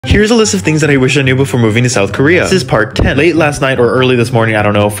Here's a list of things that I wish I knew before moving to South Korea. This is part 10. Late last night or early this morning, I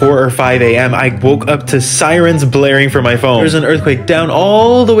don't know, 4 or 5 a.m., I woke up to sirens blaring from my phone. There's an earthquake down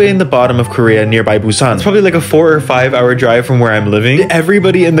all the way in the bottom of Korea nearby Busan. It's probably like a 4 or 5 hour drive from where I'm living.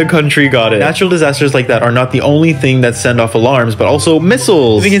 Everybody in the country got it. Natural disasters like that are not the only thing that send off alarms, but also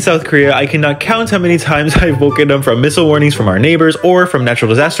missiles. Living in South Korea, I cannot count how many times I've woken up from missile warnings from our neighbors or from natural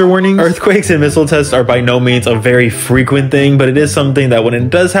disaster warnings. Earthquakes and missile tests are by no means a very frequent thing, but it is something that when it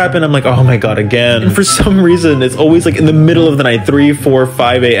does happen, I'm like, oh my god, again. And for some reason, it's always like in the middle of the night, 3, 4,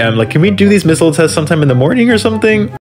 5 a.m. Like, can we do these missile tests sometime in the morning or something?